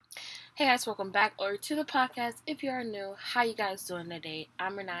Hey guys, welcome back or to the podcast. If you are new, how you guys doing today?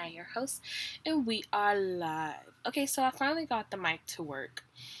 I'm Renaya, your host, and we are live. Okay, so I finally got the mic to work,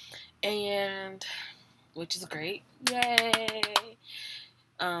 and which is great, yay!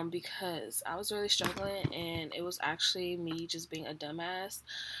 Because I was really struggling, and it was actually me just being a dumbass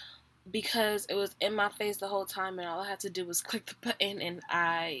because it was in my face the whole time, and all I had to do was click the button, and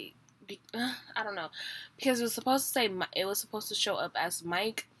I don't know, because it was supposed to say it was supposed to show up as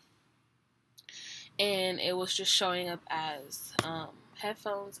Mike. And it was just showing up as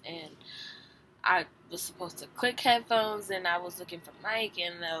headphones, and I was supposed to click headphones, and I was looking for mic,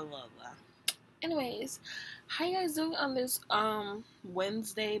 and blah blah blah. Anyways, how you guys doing on this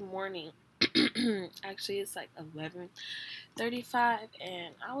Wednesday morning? Actually, it's like 11:35,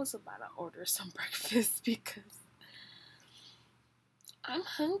 and I was about to order some breakfast because I'm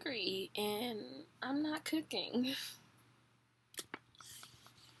hungry and I'm not cooking.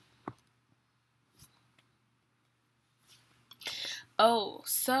 Oh,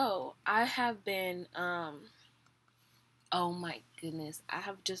 so I have been, oh my goodness, I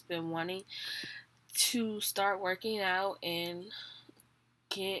have just been wanting to start working out and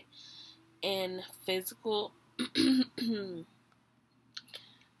get in physical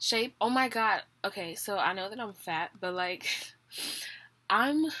shape. Oh my god. Okay, so I know that I'm fat, but like,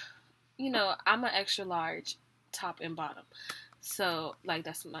 I'm, I'm an extra large top and bottom. So, like,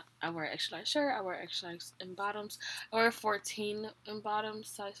 I wear extra large shirt, I wear extra large in bottoms, I wear 14 in bottoms,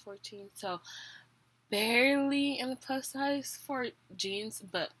 size 14. So, barely in the plus size for jeans,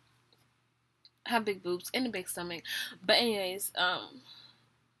 but I have big boobs and a big stomach. But, anyways,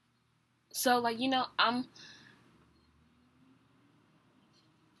 so, like, I'm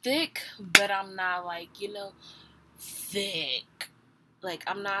thick, but I'm not, like, thick. Like,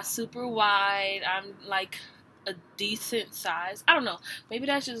 I'm not super wide. I'm, like, a decent size. I don't know. Maybe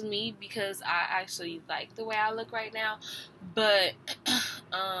that's just me because I actually like the way I look right now. But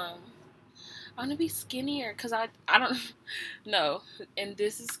I want to be skinnier because I don't know. And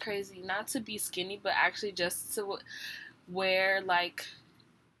this is crazy. Not to be skinny, but actually just to wear like,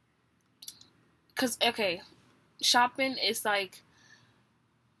 because okay, shopping is like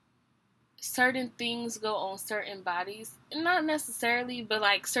certain things go on certain bodies, not necessarily, but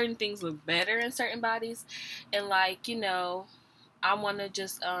like certain things look better in certain bodies, and like I want to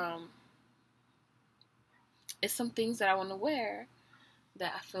just it's some things that I want to wear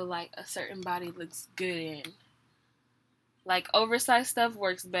that I feel like a certain body looks good in. Like oversized stuff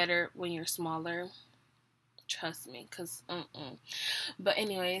works better when you're smaller, trust me, cause But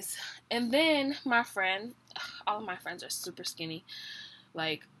anyways, and then my friend, all of my friends are super skinny,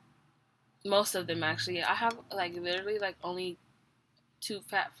 like most of them actually. I have like literally like only two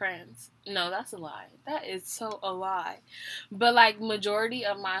fat friends. No, that's a lie. That is so a lie. But like majority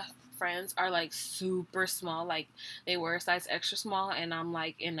of my friends are like super small. Like they wear a size extra small, and I'm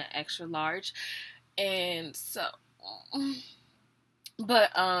like in an extra large. And so, but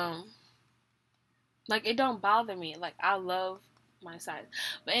like it don't bother me. Like I love my size.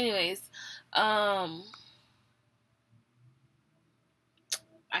 But anyways,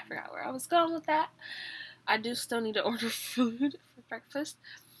 I forgot where I was going with that. I do still need to order food for breakfast.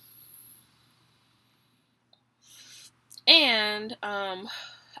 And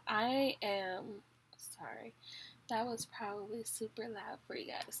I am sorry. That was probably super loud for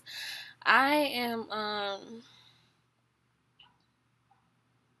you guys. I am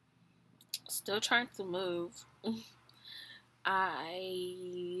still trying to move.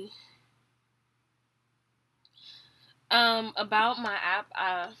 I about my app,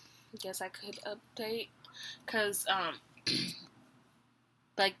 I guess I could update cuz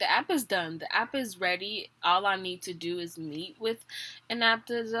like the app is done. The app is ready. All I need to do is meet with an app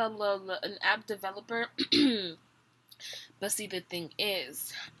developer. But see, the thing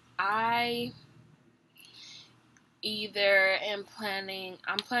is, I I'm planning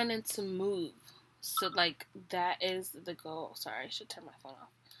to move. So like that is the goal. Sorry, I should turn my phone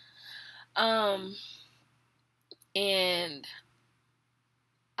off. And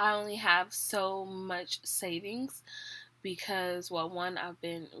I only have so much savings because, well, one, I've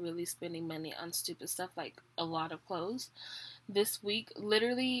been really spending money on stupid stuff like a lot of clothes. This week,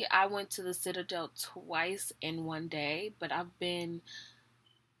 literally, I went to the Citadel twice in one day, but I've been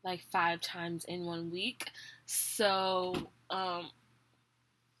like 5 times in 1 week. So, I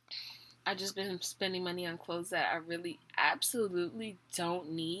just been spending money on clothes that I really absolutely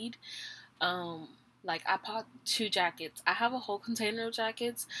don't need. Like I bought 2 jackets. I have a whole container of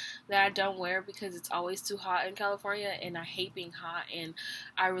jackets that I don't wear because it's always too hot in California, and I hate being hot, and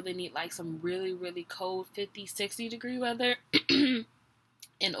I really need like some really, really cold 50, 60 degree weather.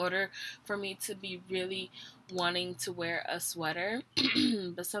 in order for me to be really wanting to wear a sweater.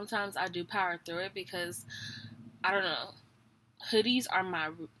 But sometimes I do power through it because I don't know. Hoodies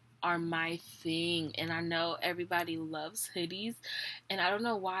are my thing, and I know everybody loves hoodies, and I don't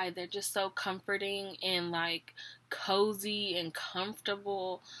know why. They're just so comforting and like cozy and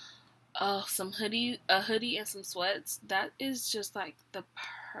comfortable. Oh, a hoodie and some sweats, that is just like the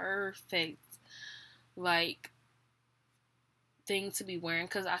perfect like thing to be wearing,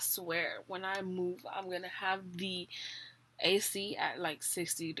 because I swear when I move I'm gonna have the AC at like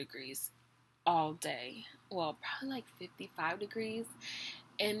 60 degrees all day. Well, probably like 55 degrees.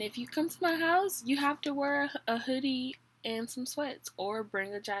 And if you come to my house, you have to wear a hoodie and some sweats, or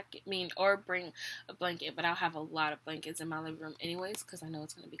bring a jacket. Or bring a blanket. But I'll have a lot of blankets in my living room anyways, because I know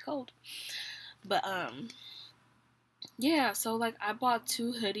it's gonna be cold. But yeah. So like I bought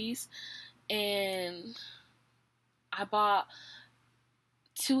 2 hoodies, and I bought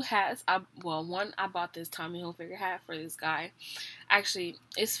 2 hats. One I bought this Tommy Hilfiger hat for this guy. Actually,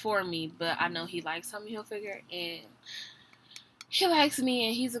 it's for me, but I know he likes Tommy Hilfiger, and he likes me,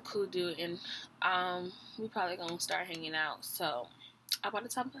 and he's a cool dude, and we probably gonna start hanging out. So I bought a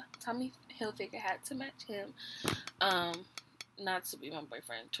Tommy Hilfiger hat to match him. Not to be my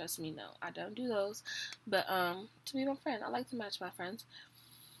boyfriend. Trust me, no, I don't do those. But to be my friend, I like to match my friends.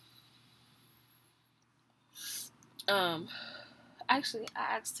 Actually,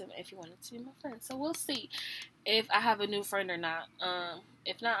 I asked him if he wanted to be my friend, so we'll see if I have a new friend or not.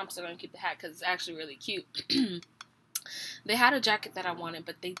 If not, I'm still gonna keep the hat because it's actually really cute. They had a jacket that I wanted,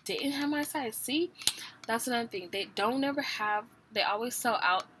 but they didn't have my size. See, that's another thing. They don't ever have. They always sell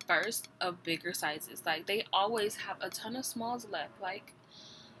out first of bigger sizes. Like they always have a ton of smalls left. Like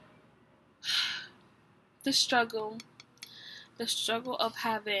the struggle. The struggle of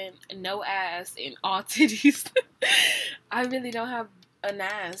having no ass and all titties. I really don't have an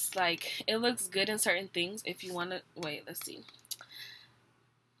ass. Like, it looks good in certain things. If you want to, wait, let's see.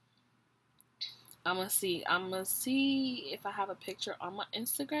 I'm gonna see if I have a picture on my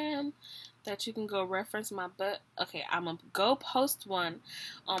Instagram that you can go reference my butt. Okay, I'm gonna go post one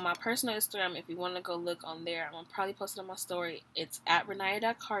on my personal Instagram if you want to go look on there. I'm gonna probably post it on my story. It's at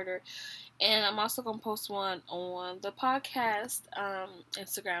Renaya.Carter. And I'm also gonna post one on the podcast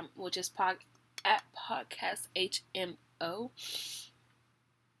Instagram, which is at podcast HMO.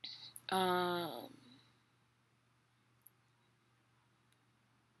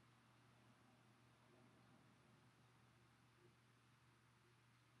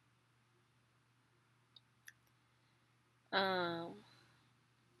 Um,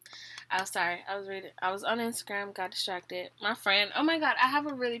 I'm sorry. I was reading. I was on Instagram, got distracted. My friend. Oh my god, I have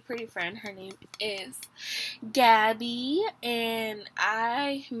a really pretty friend. Her name is Gabby, and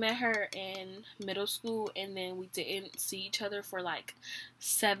I met her in middle school, and then we didn't see each other for like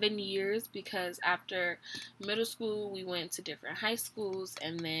 7 years because after middle school we went to different high schools,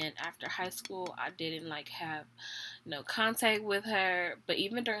 and then after high school I didn't like have no contact with her. But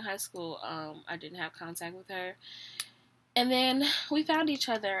even during high school, I didn't have contact with her. And then we found each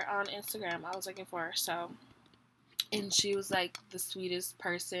other on Instagram. I was looking for her, so, and she was like the sweetest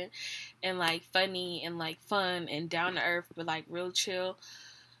person, and like funny and like fun and down to earth, but like real chill.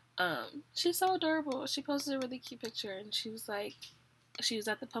 She's so adorable. She posted a really cute picture, and she was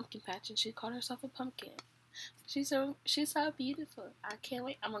at the pumpkin patch, and she called herself a pumpkin. She's so beautiful. I can't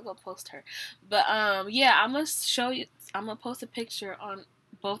wait. I'm gonna go post her. But yeah, I'm gonna post a picture on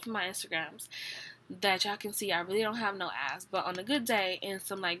both of my Instagrams that y'all can see. I really don't have no ass, but on a good day in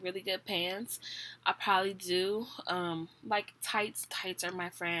some like really good pants, I probably do. Like tights are my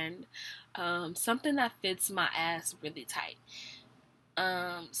friend. Something that fits my ass really tight.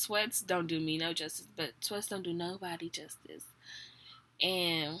 Sweats don't do me no justice, but sweats don't do nobody justice.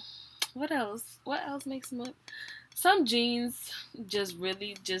 And what else? What else makes me? Some jeans just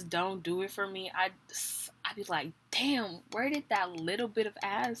really just don't do it for me. I be like, damn, where did that little bit of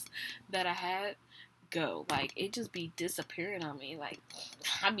ass that I had go? Like, it just be disappearing on me. Like,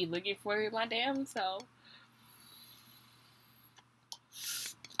 I be looking for it my damn self.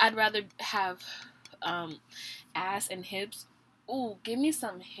 I'd rather have ass and hips. Ooh, give me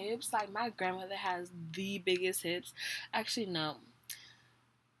some hips. Like, my grandmother has the biggest hips. Actually, no.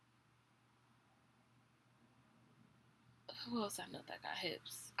 Who else I know that got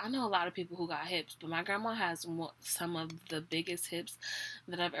hips? I know a lot of people who got hips, but my grandma has some of the biggest hips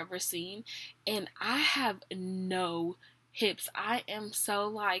that I've ever seen, and I have no hips. I am so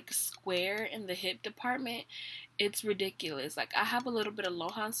like square in the hip department. It's ridiculous. Like I have a little bit of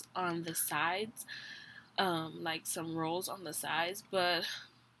lohans on the sides, like some rolls on the sides, but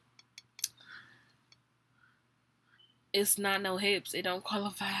it's not no hips. It don't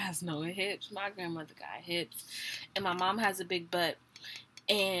qualify as no hips. My grandmother got hips, and my mom has a big butt,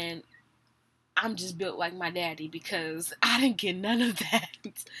 and I'm just built like my daddy because I didn't get none of that.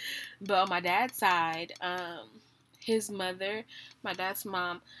 But on my dad's side, his mother, my dad's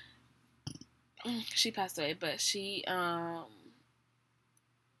mom, she passed away, but she had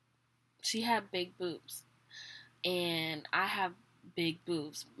big boobs, and I have big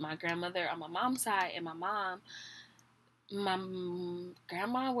boobs. My grandmother on my mom's side, and my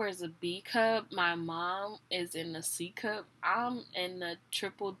grandma wears a B cup. My mom is in the C cup. I'm in the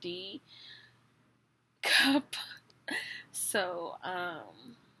triple D cup. So,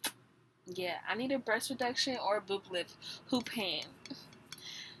 yeah, I need a breast reduction or a boob lift. Who paying?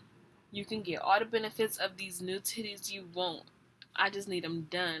 You can get all the benefits of these new titties you want. I just need them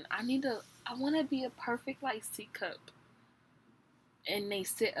done. I want to be a perfect like C cup, and they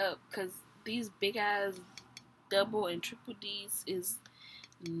sit up because these big ass double and triple D's is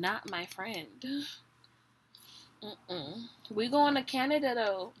not my friend. We going to Canada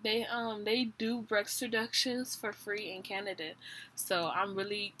though. They do breast reductions for free in Canada. So I'm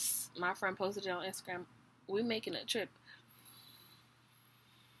really, my friend posted it on Instagram. We making a trip.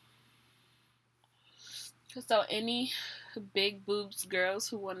 So any big boobs girls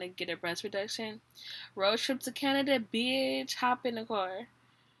who want to get a breast reduction, road trip to Canada, bitch, hop in the car.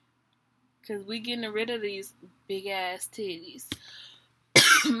 Cause we getting rid of these big ass titties.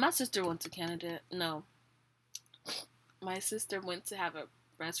 My sister went to Canada. No, my sister went to have a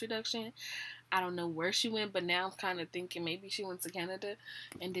breast reduction. I don't know where she went, but now I'm kind of thinking maybe she went to Canada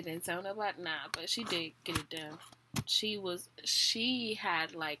and didn't tell nobody. Nah, but she did get it done. She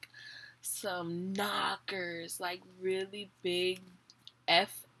had like some knockers, like really big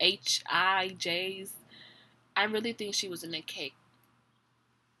FHIJs. I really think she was in a K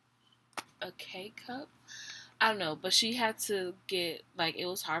cup. I don't know, but she had to get like it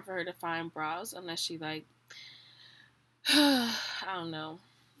was hard for her to find bras unless she like I don't know.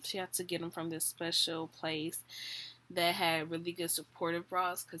 She had to get them from this special place that had really good supportive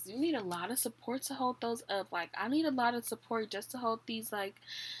bras because you need a lot of support to hold those up. Like I need a lot of support just to hold these like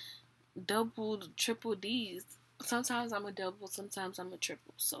double, triple D's. Sometimes I'm a double, sometimes I'm a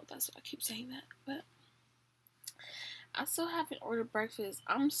triple. So that's what I keep saying that. But I still haven't ordered breakfast.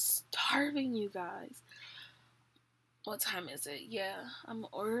 I'm starving, you guys. What time is it? Yeah, I'm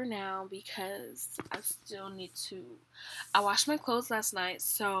gonna order now because I still need to. I washed my clothes last night,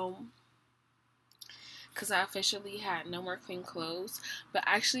 so because I officially had no more clean clothes. But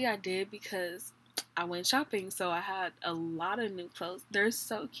actually, I did because I went shopping, so I had a lot of new clothes. They're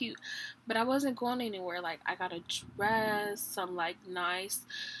so cute, but I wasn't going anywhere. Like I got a dress, some like nice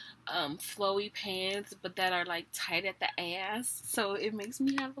flowy pants, but that are like tight at the ass, so it makes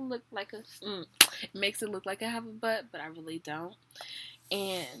me have a look like it makes it look like I have a butt, but I really don't.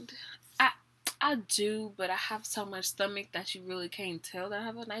 And I do, but I have so much stomach that you really can't tell that I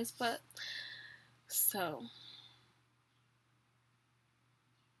have a nice butt. So,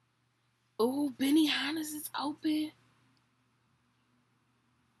 oh, Benihana's is open.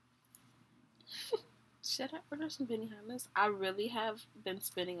 Should I order some Benihana's? I really have been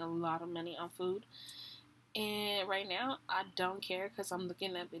spending a lot of money on food. And right now, I don't care because I'm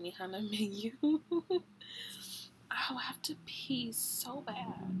looking at Benihana menu. I'll have to pee so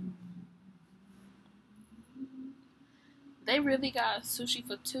bad. They really got sushi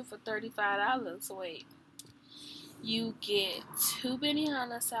for two for $35. Wait. You get two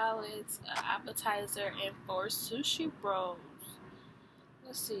Benihana salads, an appetizer, and four sushi rolls.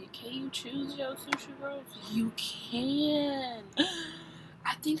 Let's see. Can you choose your sushi rolls? You can.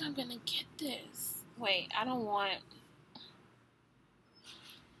 I think I'm gonna get this. Wait, I don't want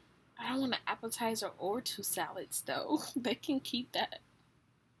an appetizer or two salads though. They can keep that.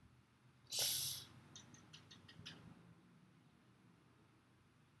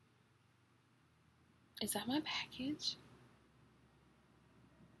 Is that my package?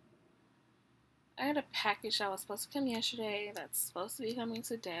 I had a package that was supposed to come yesterday that's supposed to be coming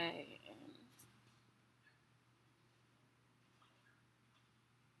today.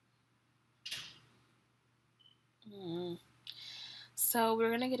 Mm. So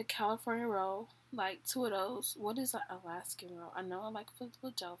we're gonna get a California roll, like two of those. What is an Alaskan roll? I know I like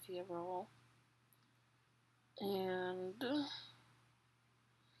Philadelphia roll, and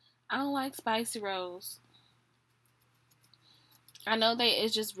I don't like spicy rolls. I know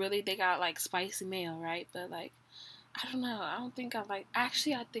it's just really they got like spicy mayo, right? But like I don't know. I don't think I like.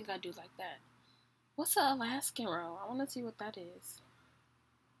 Actually, I think I do like that. What's an Alaskan roll? I want to see what that is.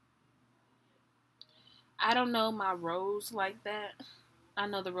 I don't know my rolls like that. I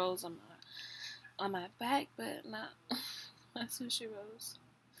know the rolls on on my back, but not my sushi rolls.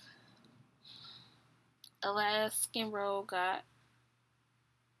 Alaskan roll got.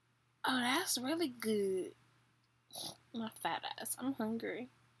 Oh, that's really good. My fat ass. I'm hungry.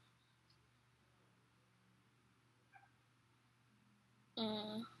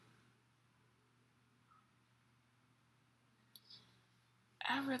 Mm.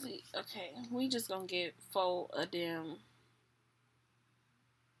 Okay. We just gonna get full a damn.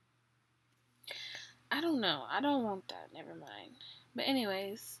 I don't know. I don't want that. Never mind. But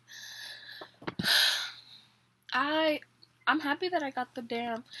anyways, I'm happy that I got the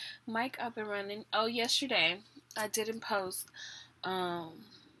damn mic up and running. Oh, yesterday I didn't post. Um,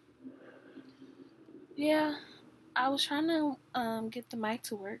 yeah, I was trying to get the mic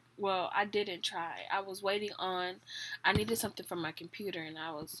to work. Well, I didn't try. I was waiting on. I needed something from my computer, and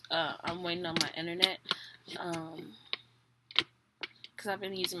I'm waiting on my internet. Because I've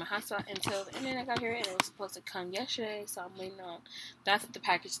been using my hotspot until the internet got here, and it was supposed to come yesterday. So I'm waiting on. That's the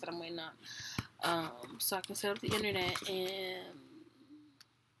package that I'm waiting on. So I can set up the internet, and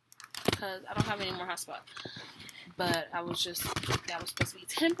because I don't have any more hotspot. But that was supposed to be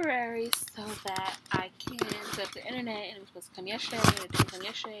temporary so that I can set up the internet, and it was supposed to come yesterday, and it didn't come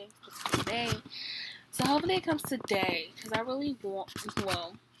yesterday, it was supposed to come today. So hopefully it comes today, because I really want,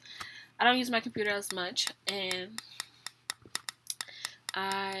 well, I don't use my computer as much, and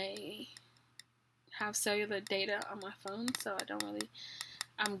I have cellular data on my phone, so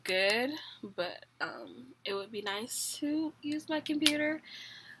I'm good, but it would be nice to use my computer.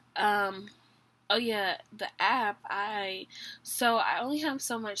 Oh yeah, the app. So I only have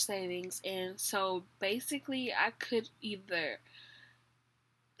so much savings, and so basically I could either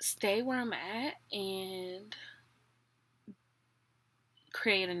stay where I'm at and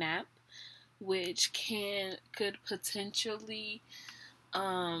create an app, which could potentially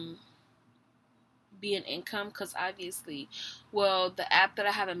be an income, because obviously, well, the app that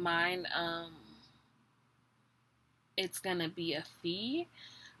I have in mind, it's gonna be a fee.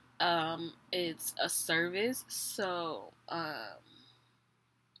 It's a service, so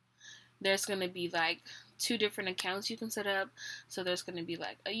there's going to be like two different accounts you can set up. So there's going to be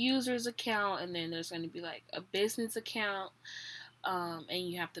like a user's account, and then there's going to be like a business account, and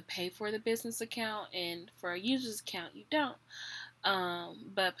you have to pay for the business account, and for a user's account you don't.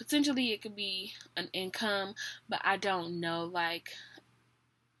 But potentially it could be an income, but I don't know like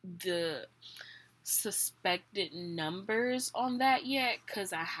the suspected numbers on that yet,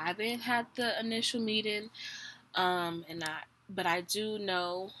 because I haven't had the initial meeting. But I do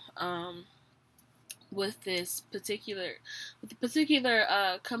know, with the particular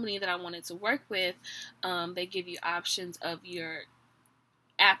company that I wanted to work with, they give you options of your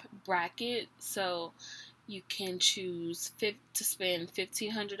app bracket. So you can choose to spend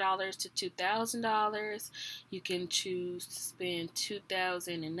 $1,500 to $2,000. You can choose to spend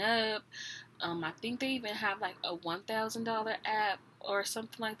 $2,000 and up. I think they even have like a $1,000 app or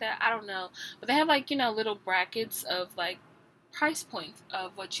something like that. I don't know, but they have like little brackets of like price points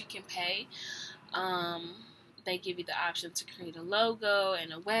of what you can pay. They give you the option to create a logo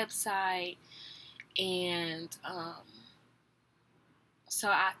and a website, and so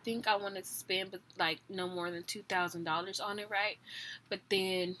I think I wanted to spend like no more than $2,000 on it, right? But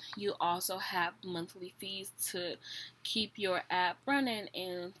then you also have monthly fees to keep your app running,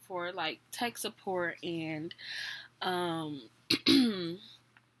 and for like tech support, and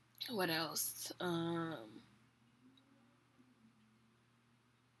what else?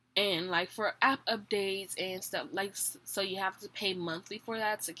 And like for app updates and stuff, like, so you have to pay monthly for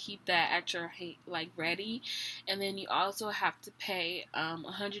that to keep that at your like ready. And then you also have to pay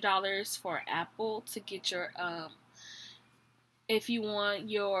 $100 for Apple to get your if you want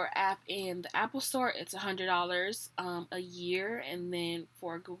your app in the Apple Store, it's $100 a year, and then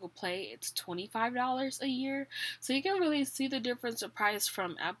for Google Play, it's $25 a year. So you can really see the difference of price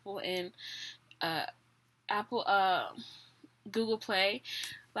from Apple and Apple Google Play.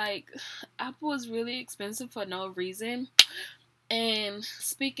 Like, Apple is really expensive for no reason. And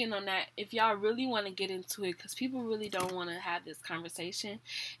speaking on that, if y'all really want to get into it, because people really don't want to have this conversation,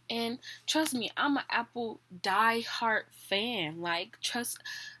 and trust me, I'm an Apple die-hard fan. Like,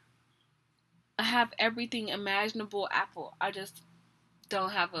 I have everything imaginable Apple. I just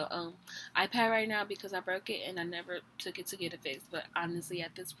don't have a iPad right now because I broke it and I never took it to get it fixed. But honestly,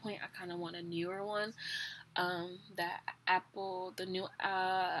 at this point, I kind of want a newer one. That Apple, the new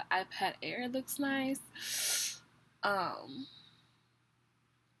iPad Air looks nice.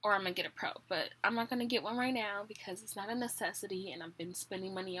 Or I'm gonna get a Pro, but I'm not gonna get one right now because it's not a necessity, and I've been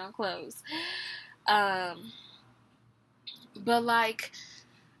spending money on clothes. But like,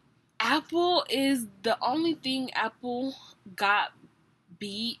 Apple is the only thing Apple got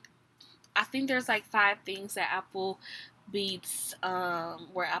beat. I think there's like 5 things that Apple beats,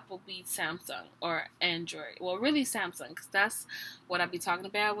 where Apple beats Samsung or Android. Well, really Samsung, because that's what I be talking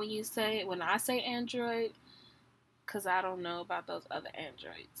about when I say Android, because I don't know about those other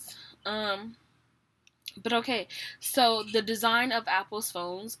Androids. But okay, so the design of Apple's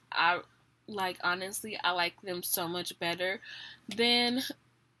phones, honestly, I like them so much better than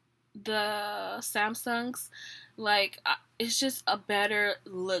the Samsungs. It's just a better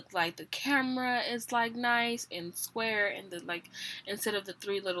look. Like, the camera is like nice and square, and instead of the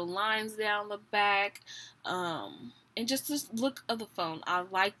 3 little lines down the back, and just the look of the phone. I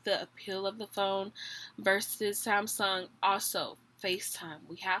like the appeal of the phone versus Samsung. Also, FaceTime.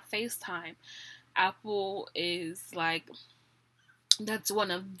 We have FaceTime. Apple is like, that's one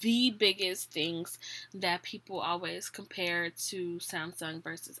of the biggest things that people always compare to Samsung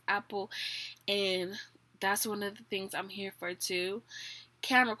versus Apple, and that's one of the things I'm here for too.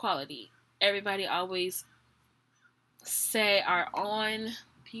 Camera quality. Everybody always are on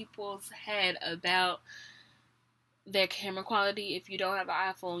people's head about their camera quality. If you don't have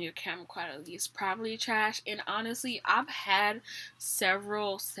an iPhone, your camera quality is probably trash. And honestly, I've had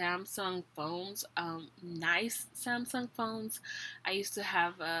several Samsung phones, nice Samsung phones. I used to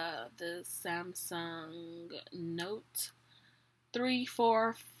have the Samsung Note 3,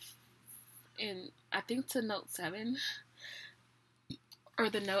 4, and I think the Note 7 or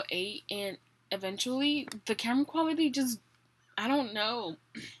the Note 8, and eventually the camera quality just, I don't know,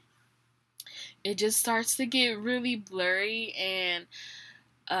 it just starts to get really blurry. And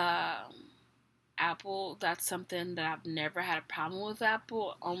Apple, that's something that I've never had a problem with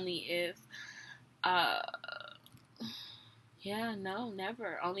Apple, only if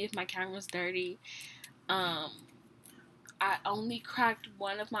never, only if my camera's dirty. I only cracked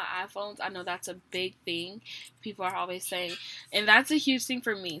one of my iPhones. I know that's a big thing. People are always saying, and that's a huge thing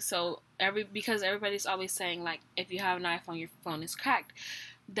for me. So because everybody's always saying, like, if you have an iPhone, your phone is cracked.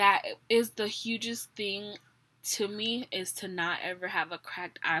 That is the hugest thing to me, is to not ever have a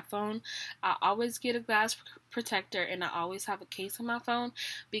cracked iPhone. I always get a glass protector, and I always have a case on my phone,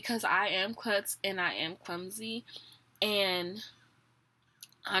 because I am klutz and I am clumsy. And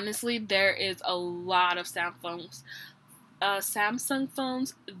honestly, there is a lot of Samsung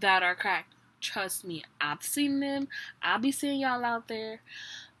phones that are cracked. Trust me, I've seen them. I'll be seeing y'all out there.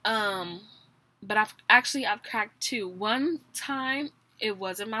 But I've cracked 2. One time, it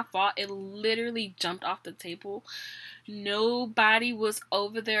wasn't my fault. It literally jumped off the table. Nobody was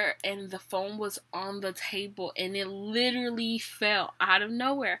over there, and the phone was on the table, and it literally fell out of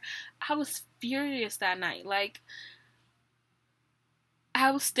nowhere. I was furious that night. Like,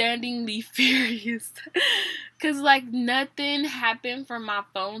 outstandingly furious. Because, like, nothing happened for my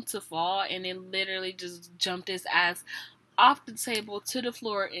phone to fall, and it literally just jumped its ass off the table to the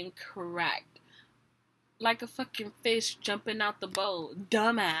floor and cracked. Like a fucking fish jumping out the bowl.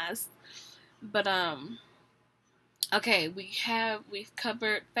 Dumbass. But, okay, we've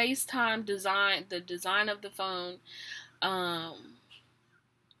covered FaceTime design, the design of the phone.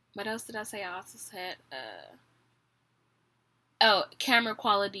 What else did I say? I also said, camera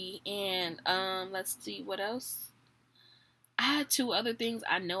quality, and let's see what else. I had 2 other things.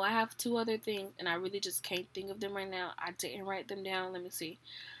 I know I have 2 other things, and I really just can't think of them right now. I didn't write them down. Let me see.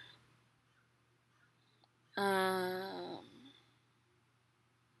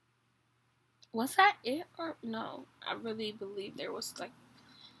 Was that it, or no? I really believe there was like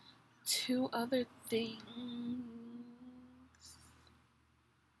 2 other things.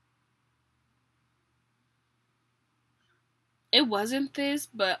 It wasn't this,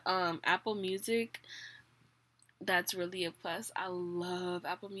 but Apple Music, that's really a plus. I love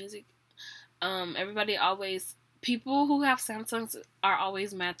Apple Music. People who have Samsungs are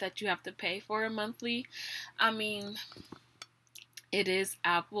always mad that you have to pay for it monthly. I mean, it is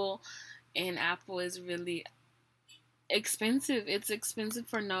Apple, and Apple is really expensive. It's expensive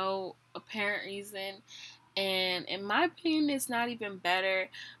for no apparent reason. And in my opinion, it's not even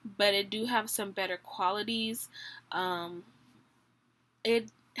better, but it do have some better qualities.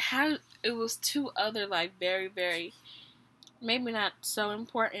 It was 2 other, like, very, very, maybe not so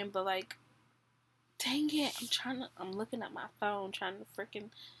important, but, like, dang it, I'm looking at my phone trying to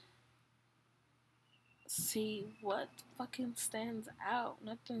freaking see what fucking stands out.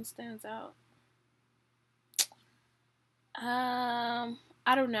 Nothing stands out. I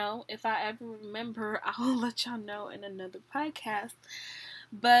don't know. If I ever remember, I'll let y'all know in another podcast.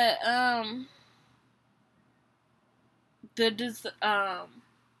 But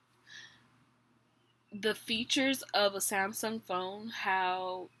the features of a Samsung phone,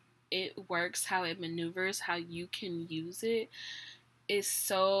 how it works, how it maneuvers, how you can use it is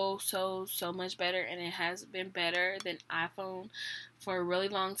so much better, and it has been better than iPhone for a really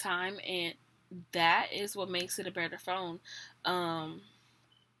long time, and that is what makes it a better phone.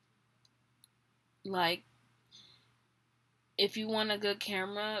 Like, if you want a good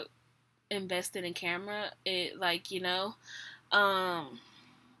camera, invest in a camera. It, like,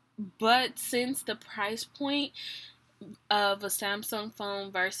 but since the price point of a Samsung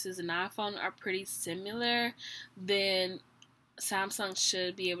phone versus an iPhone are pretty similar, then Samsung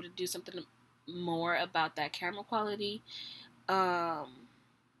should be able to do something more about that camera quality. I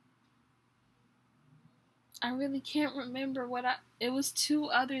really can't remember it was two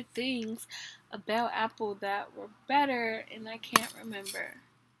other things about Apple that were better, and I can't remember.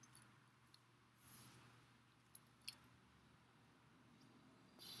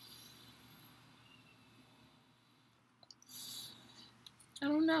 I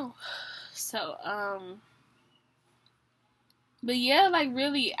don't know. So, but yeah, like,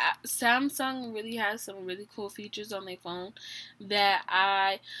 really, Samsung really has some really cool features on their phone that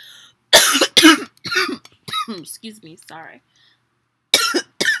I, excuse me, sorry,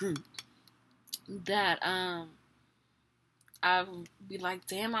 that, I'd be like,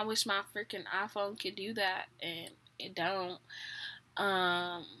 damn, I wish my freaking iPhone could do that, and it don't.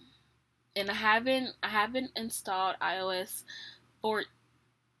 Um, and I haven't installed iOS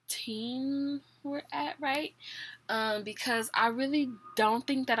 14 we're at, right? Because I really don't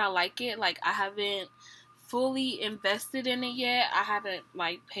think that I like it. Like, I haven't fully invested in it yet. I haven't,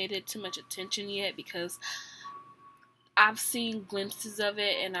 like, paid it too much attention yet, because I've seen glimpses of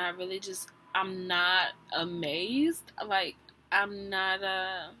it, and I'm not amazed. Like, I'm not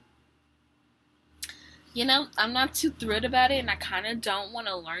I'm not too thrilled about it, and I kind of don't want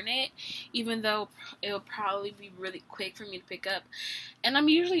to learn it, even though it'll probably be really quick for me to pick up. And I'm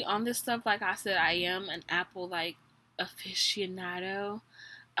usually on this stuff. Like I said, I am an Apple, like, aficionado.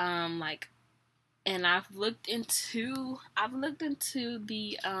 Like, and I've looked into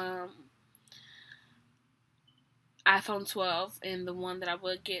the iPhone 12, and the one that I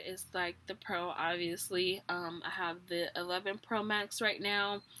would get is, like, the Pro, obviously. I have the 11 Pro Max right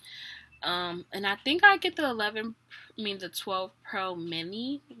now. And I think I get the 12 Pro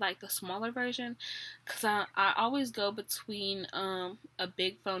Mini, like the smaller version, because I always go between a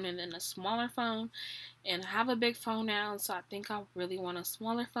big phone and then a smaller phone, and I have a big phone now, so I think I really want a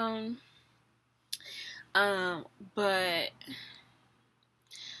smaller phone. But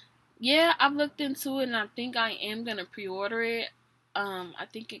yeah, I've looked into it, and I think I am gonna pre-order it. I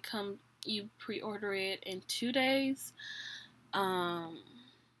think you pre-order it in 2 days.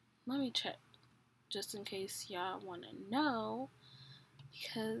 Let me check, just in case y'all want to know,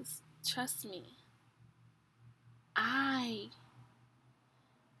 because trust me, I'm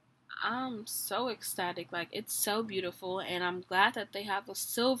so ecstatic. Like, it's so beautiful, and I'm glad that they have a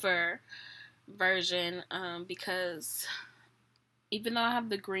silver version, because even though I have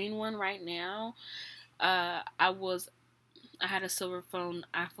the green one right now, I had a silver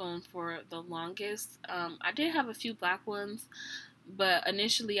iPhone for the longest. I did have a few black ones, but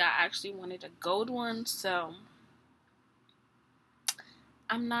initially I actually wanted a gold one, so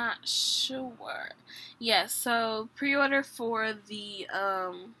I'm not sure. Yeah, so pre-order for the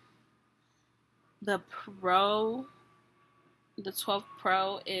Pro, the 12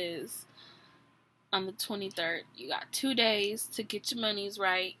 Pro is on the 23rd. You got 2 days to get your monies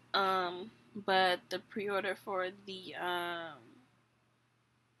right. But the pre-order for the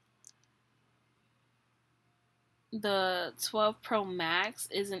 12 Pro Max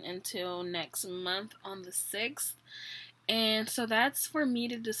isn't until next month on the 6th. And so that's for me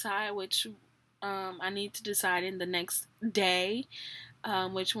to decide which I need to decide in the next day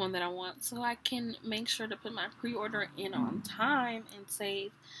which one that I want, so I can make sure to put my pre-order in on time and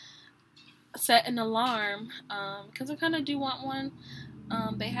set an alarm, because I kind of do want one.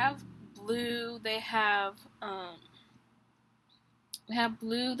 They have blue, they have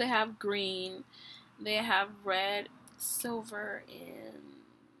blue, they have green, they have red, silver, and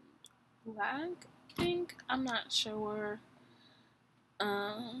black, I think. I'm not sure.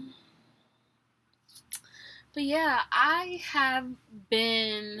 But yeah, I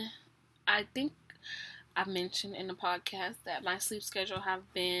think I mentioned in the podcast that my sleep schedule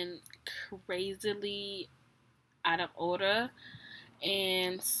have been crazily out of order.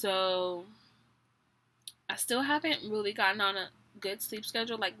 And so I still haven't really gotten on a good sleep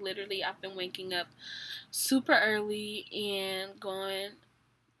schedule. Like, literally, I've been waking up super early and going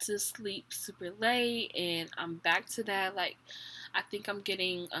to sleep super late, and I'm back to that. Like, I think I'm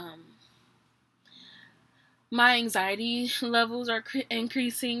getting my anxiety levels are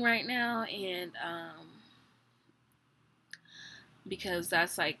increasing right now, and because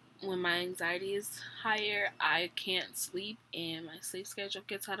that's like when my anxiety is higher, I can't sleep, and my sleep schedule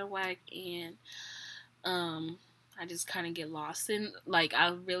gets out of whack, and I just kind of get lost in, like, I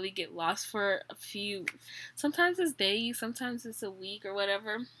really get lost for a few, sometimes it's days, sometimes it's a week or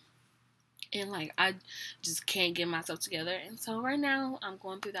whatever, and like I just can't get myself together. And so right now I'm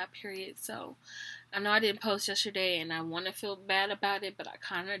going through that period. So I know I didn't post yesterday, and I want to feel bad about it, but I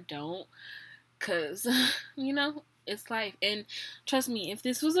kind of don't, because you know, it's life. And trust me, if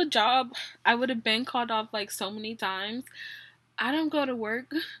this was a job, I would have been called off like so many times. I don't go to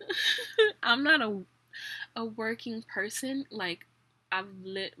work. I'm not a working person. Like, I've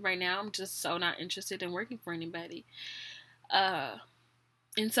lit right now, I'm just so not interested in working for anybody. uh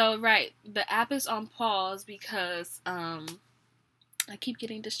and so, right, the app is on pause because I keep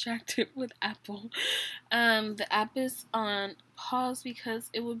getting distracted with Apple. The app is on pause because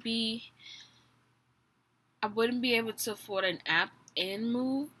it would be, I wouldn't be able to afford an app and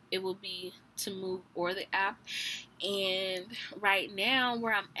move. It would be to move or the app. And right now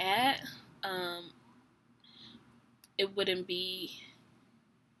where I'm at, it wouldn't be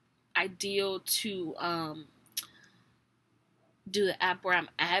ideal to do the app where I'm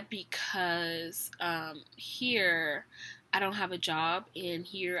at, because here I don't have a job, and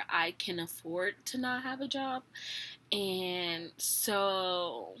here I can afford to not have a job. And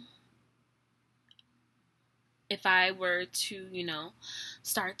so if I were to,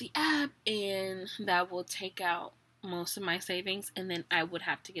 start the app, and that will take out most of my savings, and then I would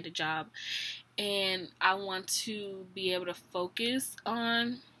have to get a job. And I want to be able to focus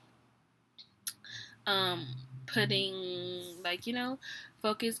on um putting, like,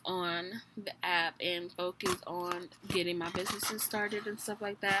 focus on the app and focus on getting my businesses started and stuff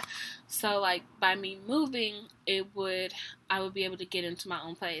like that. So like by me moving, I would be able to get into my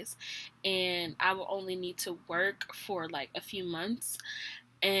own place, and I will only need to work for like a few months,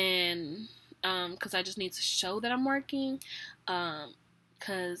 and because I just need to show that I'm working,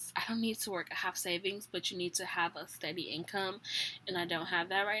 because I don't need to work. I have savings, but you need to have a steady income, and I don't have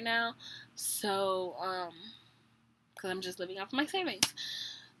that right now. So, because I'm just living off my savings.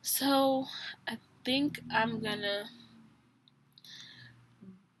 So, I think I'm gonna.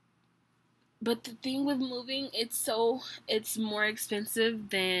 But the thing with moving, it's more expensive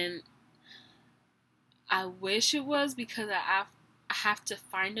than I wish it was, because I have to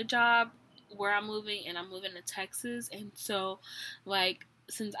find a job where I'm moving, and I'm moving to Texas. And so, like,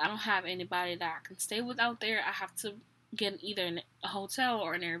 since I don't have anybody that I can stay with out there, I have to get either a hotel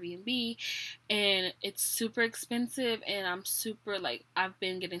or an Airbnb, and it's super expensive. And I'm super, like, I've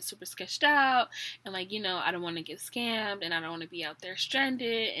been getting super sketched out, and like, I don't want to get scammed, and I don't want to be out there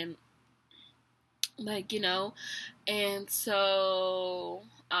stranded, and like, and so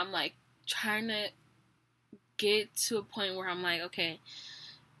I'm like trying to get to a point where I'm like, okay,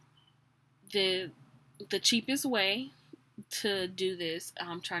 the cheapest way to do this,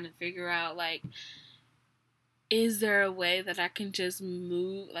 I'm trying to figure out, like, is there a way that I can just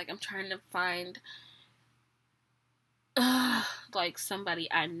move? Like, I'm trying to find like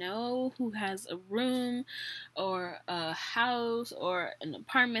somebody I know who has a room or a house or an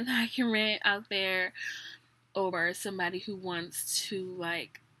apartment that I can rent out there, or somebody who wants to,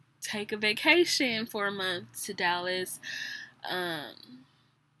 like, take a vacation for a month to Dallas.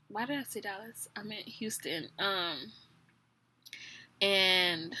 Why did I say Dallas? I meant Houston.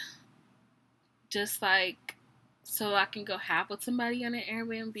 And just like, so I can go half with somebody on an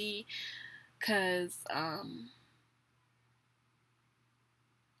Airbnb, because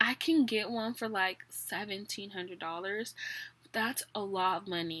I can get one for like $1,700. That's a lot of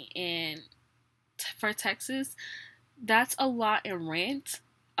money, and for Texas, that's a lot in rent.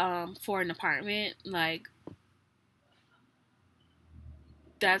 For an apartment, like,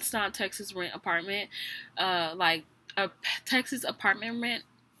 that's not Texas rent apartment. Like a Texas apartment rent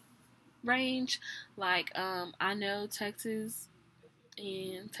range. Like, I know Texas,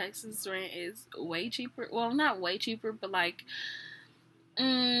 and Texas rent is way cheaper. Well, not way cheaper, but like,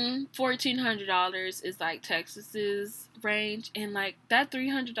 $1,400 is like Texas's range, and like that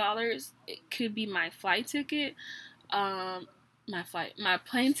 $300, it could be my flight ticket, my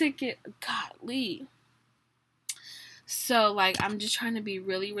plane ticket. Godly. So like, I'm just trying to be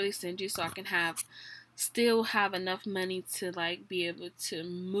really, really stingy so I can still have enough money to like be able to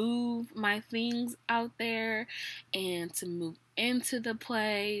move my things out there, and to move into the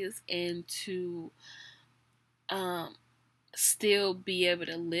place, and to still be able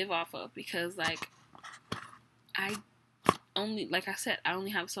to live off of, because like, I only, like I said, I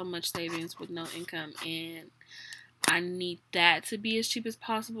only have so much savings with no income, and I need that to be as cheap as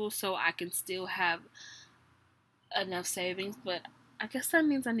possible so I can still have enough savings. But I guess that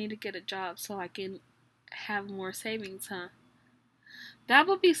means I need to get a job so I can have more savings, huh? That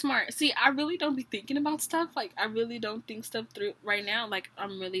would be smart. See, I really don't be thinking about stuff. Like, I really don't think stuff through right now. Like,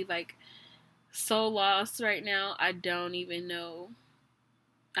 I'm really, like, so lost right now. I don't even know.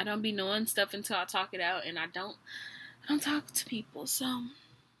 I don't be knowing stuff until I talk it out, and I don't talk to people. So,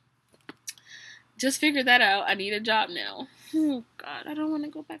 just figure that out. I need a job now. Oh, God, I don't want to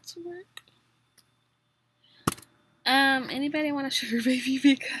go back to work. Anybody want a sugar baby?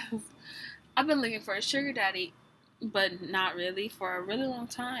 Because I've been looking for a sugar daddy, but not really, for a really long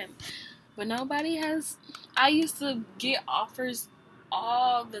time. But nobody has. I used to get offers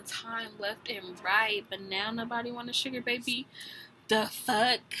all the time, left and right, but now nobody want a sugar baby. The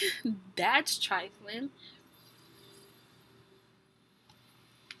fuck? That's trifling.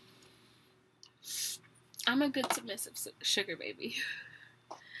 I'm a good submissive sugar baby.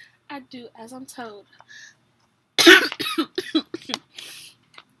 I do as I'm told.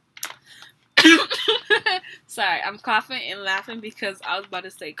 Sorry, I'm coughing and laughing because I was about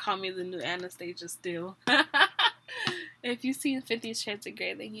to say, call me the new Anastasia Steele. If you've seen 50 Shades of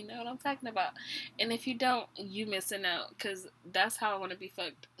Grey, then you know what I'm talking about. And if you don't, you missing out, because that's how I want to be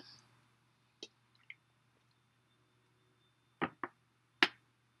fucked.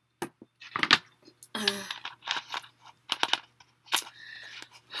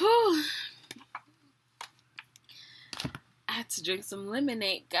 Whew. I had to drink some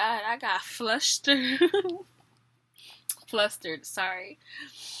lemonade. God, I got flustered. Flustered, sorry.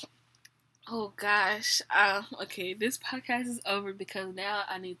 Oh gosh. Okay, this podcast is over because now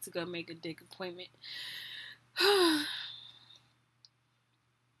I need to go make a dick appointment.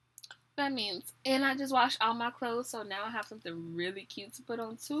 That means, and I just washed all my clothes, so now I have something really cute to put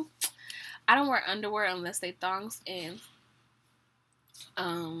on too. I don't wear underwear unless they thongs, and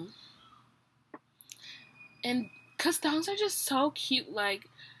cause thongs are just so cute. Like,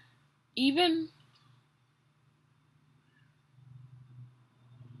 even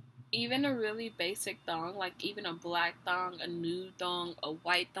a really basic thong, like even a black thong, a nude thong, a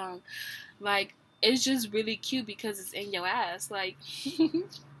white thong, like, it's just really cute because it's in your ass. Like,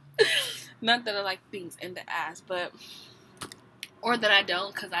 not that I like things in the ass, but, or that I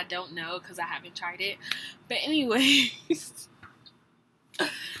don't, because I don't know, because I haven't tried it. But anyways,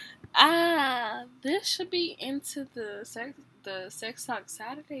 this should be into the Sex Talk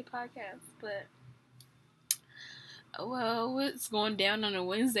Saturday podcast, but well, it's going down on a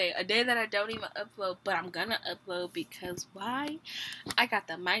Wednesday, a day that I don't even upload, but I'm gonna upload because why? I got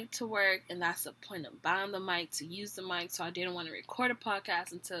the mic to work, and that's the point of buying the mic, to use the mic, so I didn't want to record a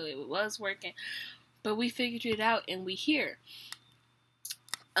podcast until it was working, but we figured it out, and we here.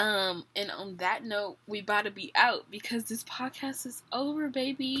 And on that note, we about to be out because this podcast is over,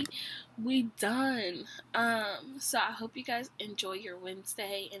 baby. We done. So I hope you guys enjoy your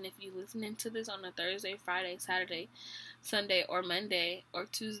Wednesday, and if you listening to this on a Thursday, Friday, Saturday, Sunday, or Monday, or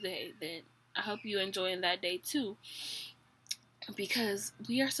Tuesday, then I hope you enjoying that day too, because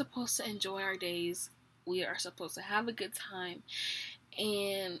we are supposed to enjoy our days. We are supposed to have a good time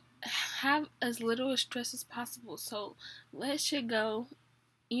and have as little stress as possible. So let shit go.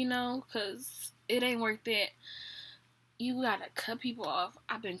 You know, because it ain't worth it. You gotta cut people off.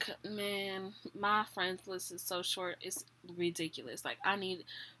 I've been man, my friends list is so short, it's ridiculous. Like, I need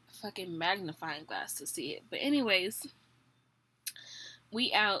a fucking magnifying glass to see it. But anyways,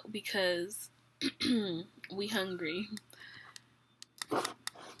 we out because we hungry.